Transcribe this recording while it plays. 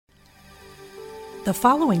The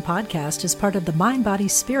following podcast is part of the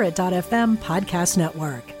MindBodySpirit.fm podcast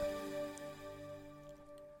network.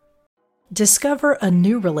 Discover a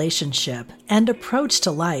new relationship and approach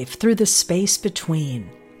to life through the space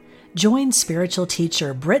between. Join spiritual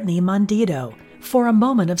teacher Brittany Mondito for a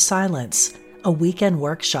moment of silence, a weekend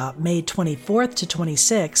workshop May 24th to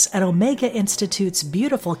 26th at Omega Institute's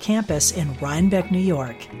beautiful campus in Rhinebeck, New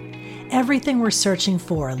York. Everything we're searching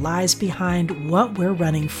for lies behind what we're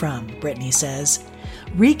running from, Brittany says.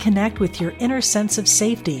 Reconnect with your inner sense of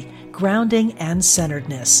safety, grounding, and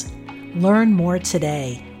centeredness. Learn more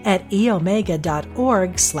today at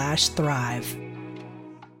eomega.org/thrive.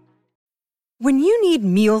 When you need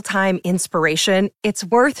mealtime inspiration, it's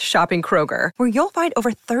worth shopping Kroger, where you'll find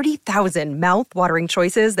over 30,000 mouth-watering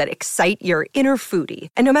choices that excite your inner foodie.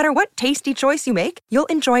 And no matter what tasty choice you make, you'll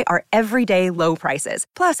enjoy our everyday low prices,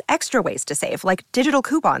 plus extra ways to save, like digital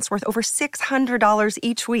coupons worth over $600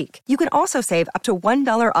 each week. You can also save up to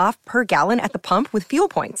 $1 off per gallon at the pump with fuel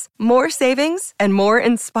points. More savings and more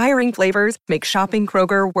inspiring flavors make shopping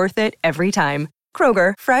Kroger worth it every time.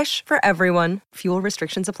 Kroger, fresh for everyone. Fuel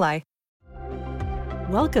restrictions apply.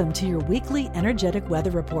 Welcome to your weekly energetic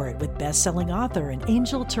weather report with best-selling author and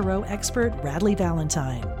angel tarot expert Radleigh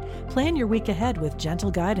Valentine. Plan your week ahead with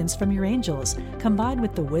gentle guidance from your angels, combined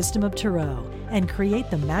with the wisdom of tarot, and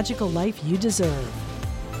create the magical life you deserve.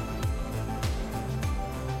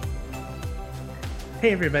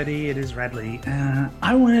 Hey everybody, it is Radleigh.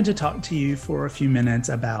 I wanted to talk to you for a few minutes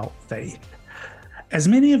about faith. As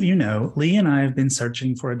many of you know, Lee and I have been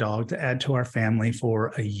searching for a dog to add to our family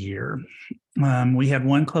for a year. We had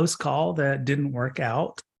one close call that didn't work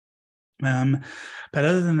out. But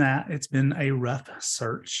other than that, it's been a rough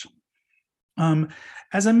search.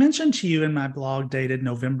 As I mentioned to you in my blog dated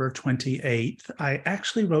November 28th, I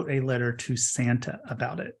actually wrote a letter to Santa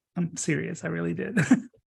about it. I'm serious, I really did.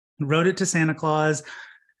 Wrote it to Santa Claus,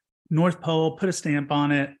 North Pole, put a stamp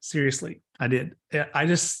on it. Seriously, I did.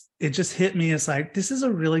 It just hit me as like, this is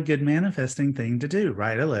a really good manifesting thing to do.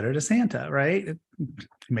 Write a letter to Santa, right? It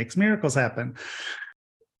makes miracles happen.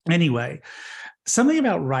 Anyway, something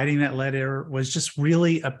about writing that letter was just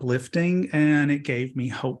really uplifting, and it gave me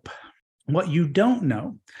hope. What you don't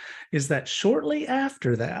know is that shortly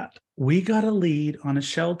after that, we got a lead on a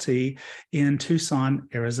Sheltie in Tucson,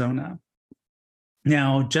 Arizona.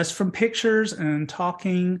 Now, just from pictures and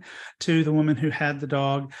talking to the woman who had the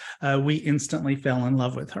dog, we instantly fell in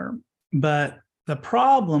love with her. But the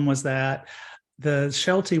problem was that the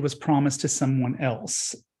Sheltie was promised to someone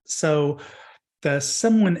else. So the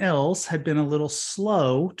someone else had been a little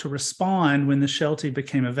slow to respond when the Sheltie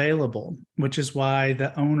became available, which is why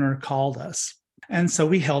the owner called us. And so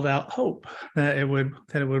we held out hope that it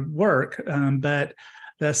would work. But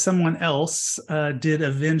someone else did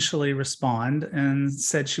eventually respond and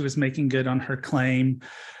said she was making good on her claim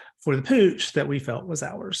for the pooch that we felt was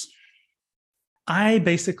ours. I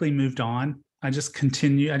basically moved on. I just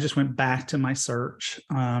went back to my search.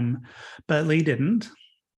 But Lee didn't.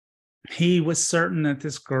 He was certain that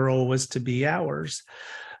this girl was to be ours.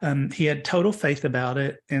 He had total faith about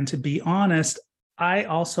it. And to be honest, I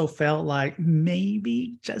also felt like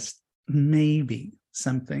maybe, just maybe,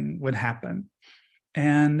 something would happen.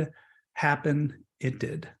 And happen it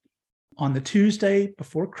did. On the Tuesday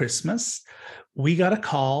before Christmas, we got a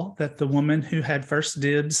call that the woman who had first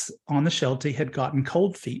dibs on the Sheltie had gotten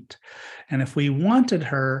cold feet. And if we wanted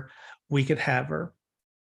her, we could have her.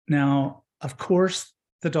 Now, of course,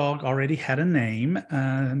 the dog already had a name.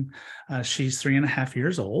 She's 3.5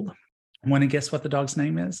 years old. Want to guess what the dog's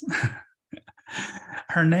name is?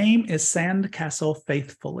 Her name is Sandcastle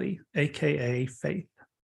Faithfully, aka Faith.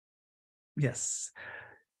 Yes,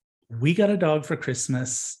 we got a dog for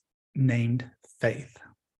Christmas named Faith.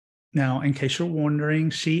 Now, in case you're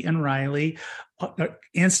wondering, she and Riley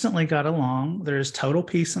instantly got along. There's total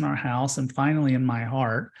peace in our house and finally in my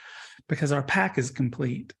heart because our pack is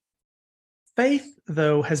complete. Faith,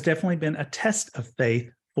 though, has definitely been a test of faith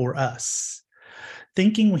for us.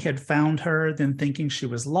 Thinking we had found her, then thinking she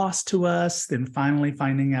was lost to us, then finally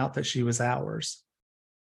finding out that she was ours.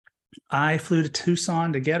 I flew to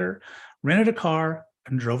Tucson to get her, rented a car,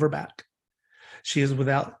 and drove her back. She is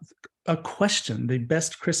without a question the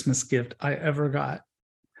best Christmas gift I ever got.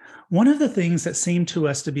 One of the things that seemed to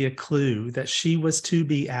us to be a clue that she was to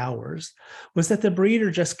be ours was that the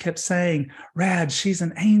breeder just kept saying, Rad, she's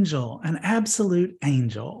an angel, an absolute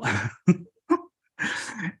angel.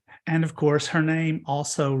 And of course, her name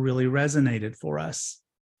also really resonated for us.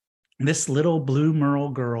 This little blue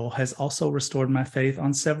merle girl has also restored my faith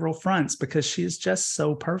on several fronts because she is just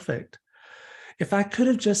so perfect. If I could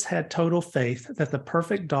have just had total faith that the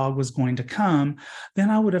perfect dog was going to come, then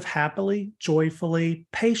I would have happily, joyfully,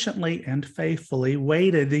 patiently, and faithfully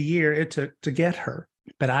waited the year it took to get her.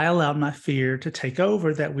 But I allowed my fear to take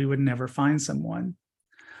over that we would never find someone.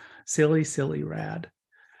 Silly, silly Rad.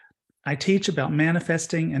 I teach about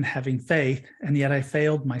manifesting and having faith, and yet I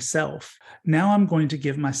failed myself. Now I'm going to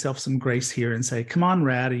give myself some grace here and say, come on,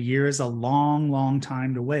 Rad, a year is a long, long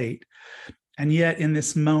time to wait. And yet in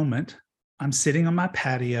this moment, I'm sitting on my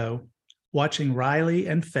patio, watching Riley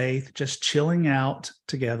and Faith just chilling out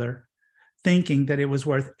together, thinking that it was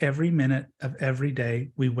worth every minute of every day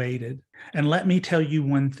we waited. And let me tell you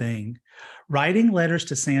one thing. Writing letters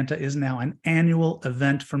to Santa is now an annual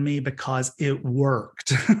event for me because it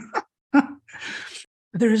worked.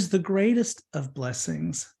 There's the greatest of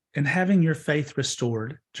blessings in having your faith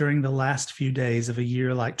restored during the last few days of a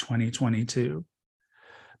year like 2022.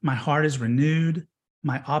 My heart is renewed.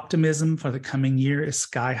 My optimism for the coming year is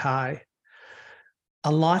sky high.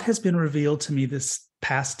 A lot has been revealed to me this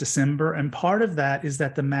past December, and part of that is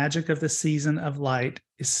that the magic of the season of light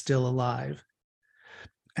is still alive.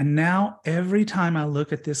 And now every time I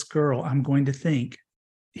look at this girl, I'm going to think,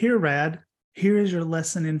 here, Rad, here is your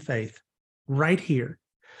lesson in faith, right here.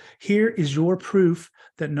 Here is your proof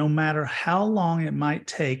that no matter how long it might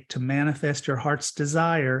take to manifest your heart's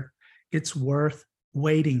desire, it's worth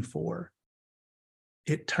waiting for.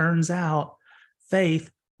 It turns out faith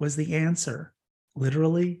was the answer,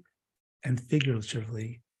 literally and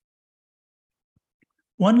figuratively.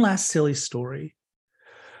 One last silly story.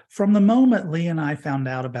 From the moment Lee and I found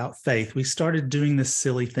out about faith, we started doing this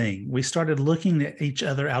silly thing. We started looking at each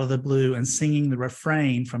other out of the blue and singing the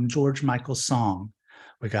refrain from George Michael's song.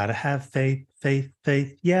 We got to have faith, faith,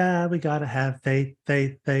 faith. Yeah, we got to have faith,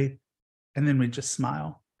 faith, faith. And then we just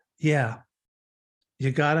smile. Yeah, you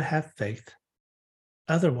got to have faith.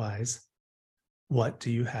 Otherwise, what do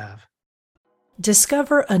you have?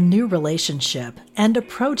 Discover a new relationship and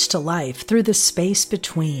approach to life through the space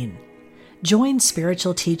between. Join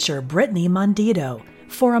spiritual teacher Brittany Mondito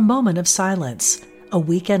for a moment of silence, a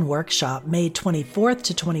weekend workshop May 24th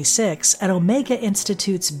to 26th at Omega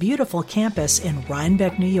Institute's beautiful campus in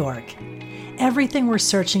Rhinebeck, New York. Everything we're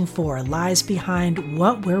searching for lies behind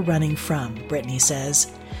what we're running from, Brittany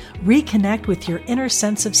says. Reconnect with your inner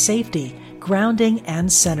sense of safety, grounding,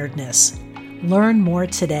 and centeredness. Learn more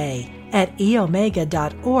today at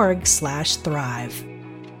eomega.org/thrive.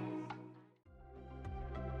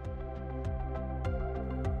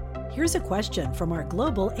 Here's a question from our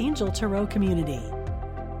global Angel Tarot community.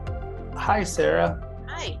 Hi, Sarah.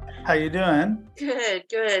 Hi. How you doing?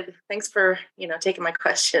 Good. Thanks for, taking my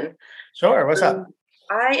question. Sure. What's up?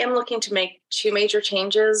 I am looking to make two major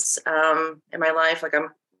changes in my life. Like I'm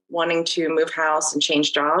wanting to move house and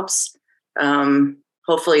change jobs,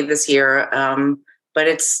 hopefully this year. But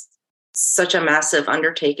it's such a massive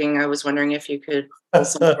undertaking. I was wondering if you could pull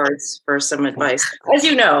some cards for some advice. As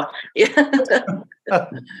you know. Yeah,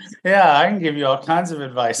 I can give you all kinds of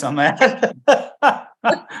advice on that.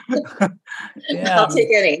 Yeah. I'll take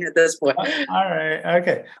any at this point. All right.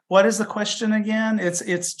 Okay. What is the question again?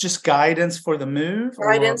 It's just guidance for the move?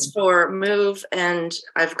 Guidance for move, and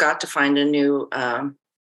I've got to find a new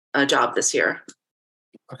job this year.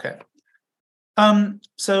 Okay.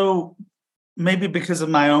 So maybe because of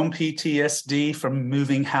my own PTSD from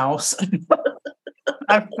moving house,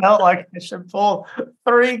 I felt like I should pull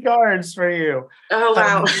 3 cards for you. Oh,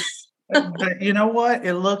 wow. But you know what?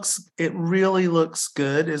 It really looks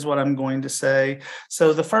good is what I'm going to say.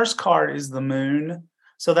 So the first card is the moon.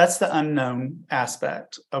 So that's the unknown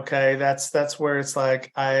aspect. Okay. That's where it's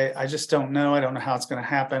like, I just don't know. I don't know how it's going to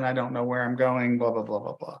happen. I don't know where I'm going, blah, blah, blah,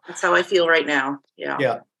 blah, blah. That's how I feel right now. Yeah.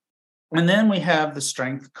 Yeah. And then we have the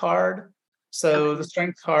strength card. So the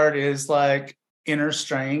strength card is like inner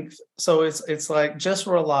strength. So it's like just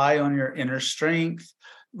rely on your inner strength,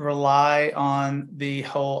 rely on the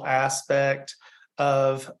whole aspect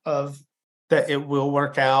of that it will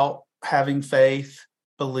work out, having faith,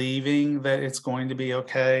 believing that it's going to be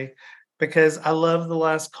okay. Because I love the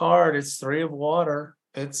last card. It's 3 of water.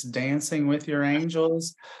 It's dancing with your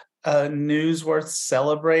angels. News worth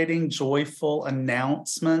celebrating, joyful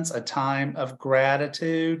announcements, a time of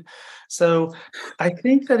gratitude. So I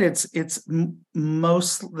think that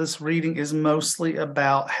this reading is mostly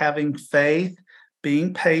about having faith,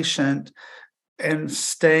 being patient, and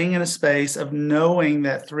staying in a space of knowing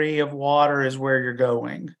that 3 of water is where you're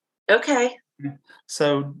going. Okay.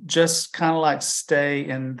 So just kind of like stay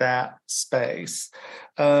in that space.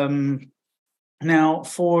 Now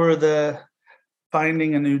for the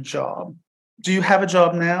finding a new job. Do you have a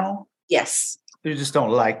job now? Yes. You just don't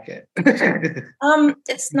like it.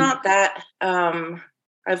 It's not that.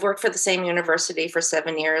 I've worked for the same university for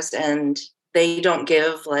 7 years, and they don't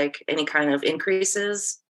give like any kind of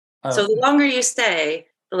increases. So the longer you stay,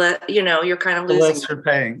 you're kind of the losing. less you're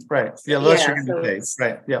paying, right? Yeah, the less you're going to be paid,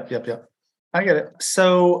 right? Yep. I get it.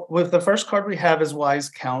 So with the first card we have is Wise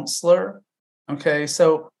Counselor. Okay,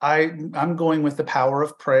 so I'm going with the power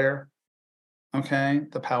of prayer. Okay,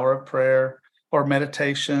 the power of prayer or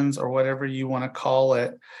meditations or whatever you want to call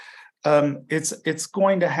it. It's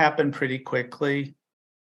going to happen pretty quickly.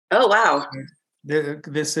 Oh, wow.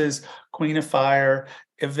 This is Queen of Fire,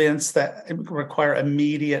 events that require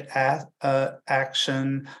immediate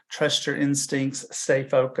action, trust your instincts, stay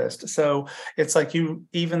focused. So it's like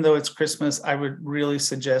even though it's Christmas, I would really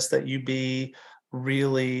suggest that you be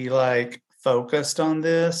really like focused on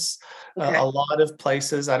this. Okay. A lot of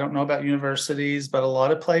places, I don't know about universities, but a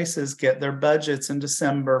lot of places get their budgets in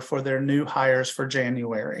December for their new hires for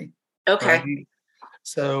January. Okay. Right?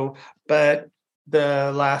 So, but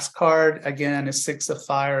the last card again is Six of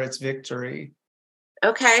Fire. It's victory.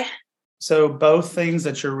 Okay. So both things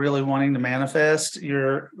that you're really wanting to manifest,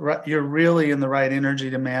 you're really in the right energy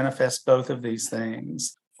to manifest both of these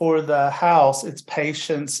things. For the house, it's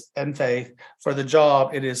patience and faith. For the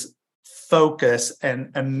job, it is focus and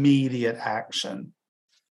immediate action.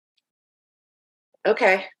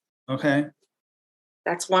 Okay. Okay.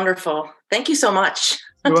 That's wonderful. Thank you so much.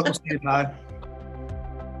 You're welcome. See you, bye.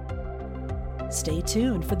 Stay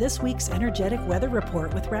tuned for this week's Energetic Weather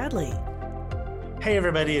Report with Radley. Hey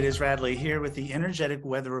everybody, it is Radley here with the Energetic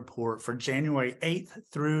Weather Report for January 8th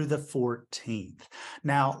through the 14th.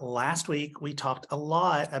 Now, last week we talked a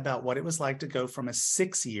lot about what it was like to go from a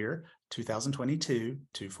 6-year, 2022,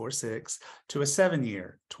 246, to a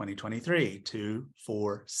 7-year, 2023,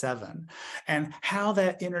 247, and how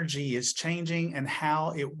that energy is changing and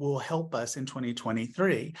how it will help us in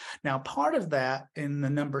 2023. Now, part of that in the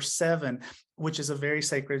number 7, which is a very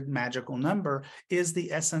sacred, magical number, is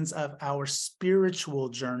the essence of our spiritual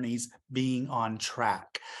journeys being on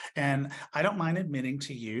track. And I don't mind admitting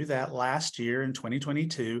to you that last year in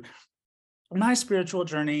 2022, my spiritual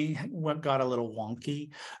journey got a little wonky.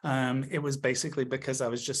 It was basically because I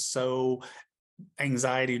was just so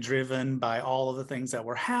anxiety driven by all of the things that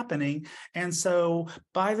were happening. And so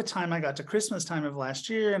by the time I got to Christmas time of last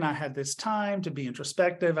year and I had this time to be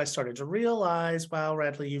introspective, I started to realize, wow,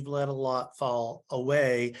 Radley, you've let a lot fall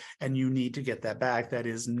away and you need to get that back. That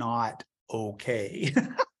is not okay.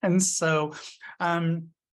 And so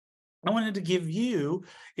I wanted to give you,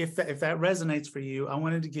 if that resonates for you, I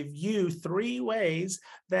wanted to give you 3 ways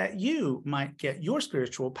that you might get your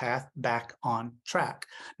spiritual path back on track.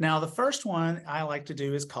 Now, the first one I like to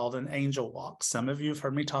do is called an angel walk. Some of you have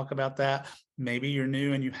heard me talk about that. Maybe you're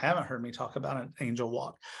new and you haven't heard me talk about an angel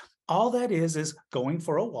walk. All that is going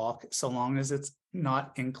for a walk, so long as it's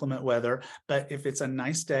not inclement weather, but if it's a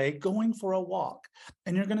nice day, going for a walk.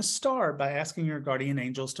 And you're going to start by asking your guardian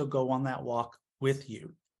angels to go on that walk with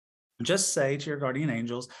you. Just say to your guardian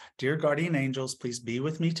angels, dear guardian angels, please be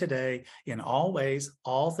with me today in all ways,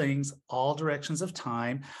 all things, all directions of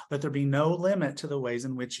time. Let there be no limit to the ways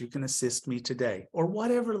in which you can assist me today, or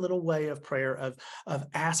whatever little way of prayer of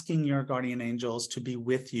asking your guardian angels to be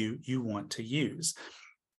with you want to use.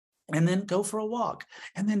 And then go for a walk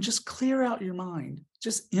and then just clear out your mind,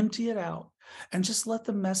 just empty it out and just let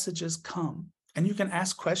the messages come. And you can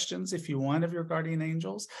ask questions if you want of your guardian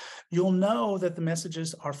angels. You'll know that the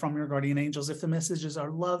messages are from your guardian angels if the messages are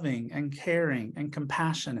loving and caring and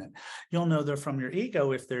compassionate. You'll know they're from your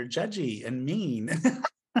ego if they're judgy and mean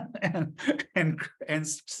and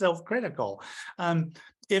self-critical.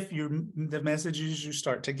 If the messages you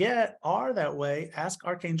start to get are that way, ask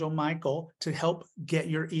Archangel Michael to help get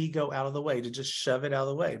your ego out of the way, to just shove it out of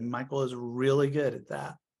the way. Michael is really good at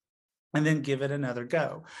that. And then give it another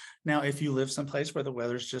go. Now, if you live someplace where the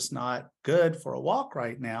weather's just not good for a walk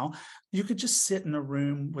right now, you could just sit in a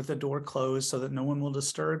room with the door closed so that no one will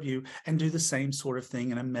disturb you and do the same sort of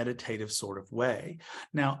thing in a meditative sort of way.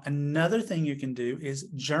 Now, another thing you can do is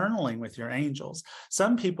journaling with your angels.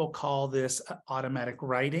 Some people call this automatic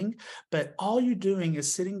writing, but all you're doing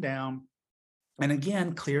is sitting down and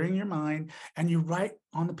again, clearing your mind, and you write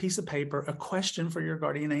on the piece of paper a question for your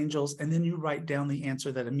guardian angels, and then you write down the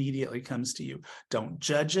answer that immediately comes to you. Don't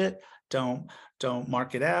judge it. Don't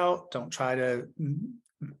mark it out. Don't try to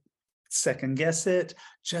second guess it.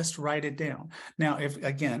 Just write it down. Now, if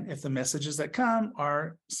the messages that come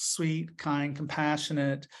are sweet, kind,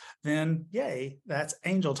 compassionate, then yay, that's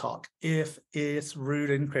angel talk. If it's rude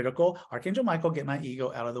and critical, Archangel Michael, get my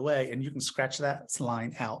ego out of the way, and you can scratch that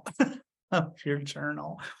line out of your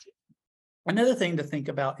journal. Another thing to think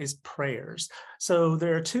about is prayers. So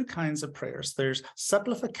there are two kinds of prayers. There's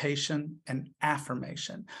supplication and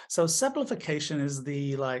affirmation. So supplication is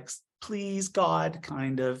the please God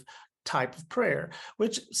kind of type of prayer,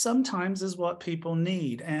 which sometimes is what people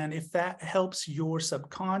need. And if that helps your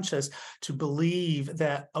subconscious to believe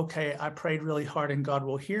that, okay, I prayed really hard and God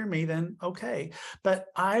will hear me, then okay. But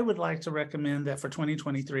I would like to recommend that for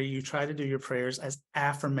 2023, you try to do your prayers as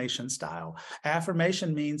affirmation style.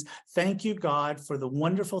 Affirmation means, thank you, God, for the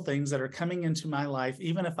wonderful things that are coming into my life,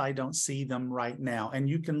 even if I don't see them right now. And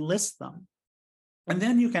you can list them. And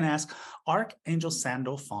then you can ask Archangel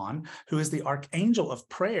Sandalphon, who is the archangel of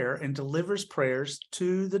prayer and delivers prayers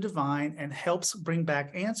to the divine and helps bring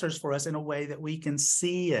back answers for us in a way that we can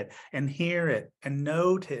see it and hear it and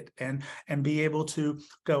note it and be able to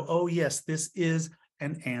go, oh, yes, this is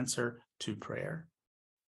an answer to prayer.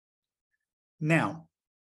 Now,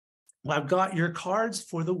 I've got your cards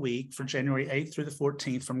for the week for January 8th through the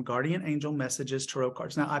 14th from Guardian Angel Messages Tarot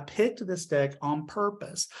cards. Now, I picked this deck on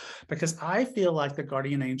purpose because I feel like the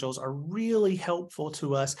Guardian Angels are really helpful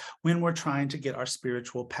to us when we're trying to get our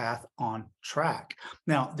spiritual path on track.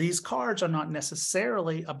 Now, these cards are not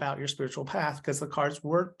necessarily about your spiritual path because the cards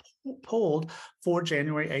were pulled for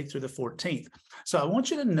January 8th through the 14th. So I want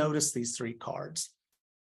you to notice these three cards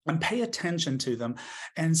and pay attention to them,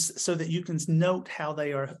 and so that you can note how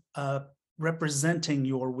they are representing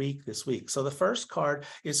your week this week. So the first card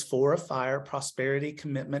is Four of Fire, prosperity,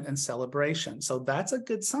 commitment, and celebration. So that's a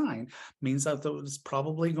good sign. Means that it's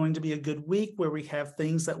probably going to be a good week where we have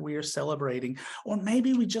things that we are celebrating, or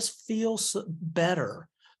maybe we just feel better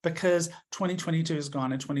because 2022 is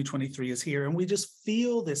gone and 2023 is here, and we just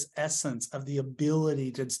feel this essence of the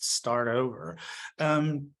ability to start over.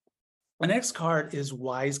 The next card is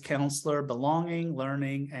Wise Counselor, belonging,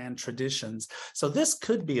 learning, and traditions. So this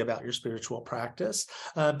could be about your spiritual practice,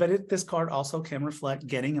 but this card also can reflect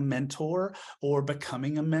getting a mentor or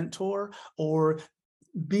becoming a mentor or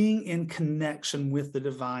being in connection with the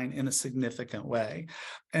divine in a significant way.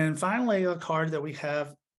 And finally,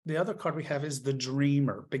 the other card we have is the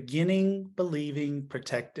Dreamer, beginning, believing,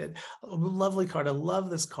 protected. A lovely card. I love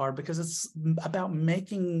this card because it's about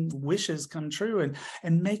making wishes come true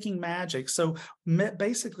and making magic. So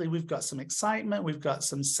basically, we've got some excitement, we've got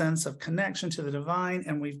some sense of connection to the divine,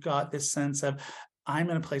 and we've got this sense of, I'm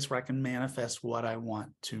in a place where I can manifest what I want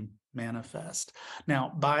to manifest.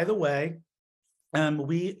 Now, by the way,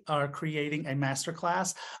 we are creating a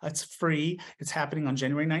masterclass. It's free. It's happening on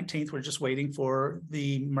January 19th. We're just waiting for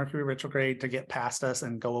the Mercury retrograde to get past us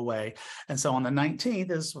and go away. And so on the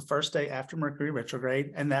 19th is the first day after Mercury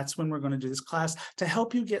retrograde. And that's when we're going to do this class to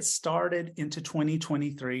help you get started into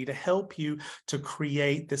 2023, to help you to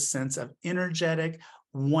create this sense of energetic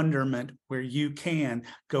wonderment where you can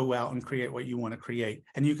go out and create what you want to create.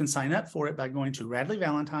 And you can sign up for it by going to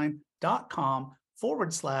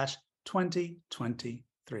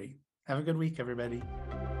radleyvalentine.com/2023. Have a good week, everybody.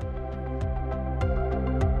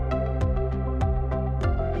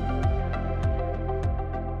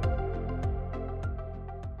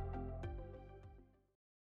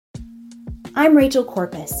 I'm Rachel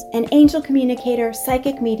Corpus, an angel communicator,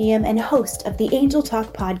 psychic medium, and host of the Angel Talk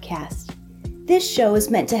podcast. This show is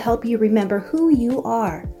meant to help you remember who you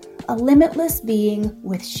are, a limitless being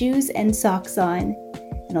with shoes and socks on.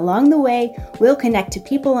 And along the way, we'll connect to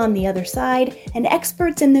people on the other side and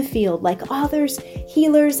experts in the field like authors,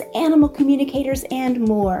 healers, animal communicators, and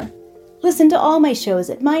more. Listen to all my shows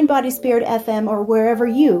at Mind, Body, Spirit FM or wherever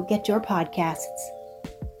you get your podcasts.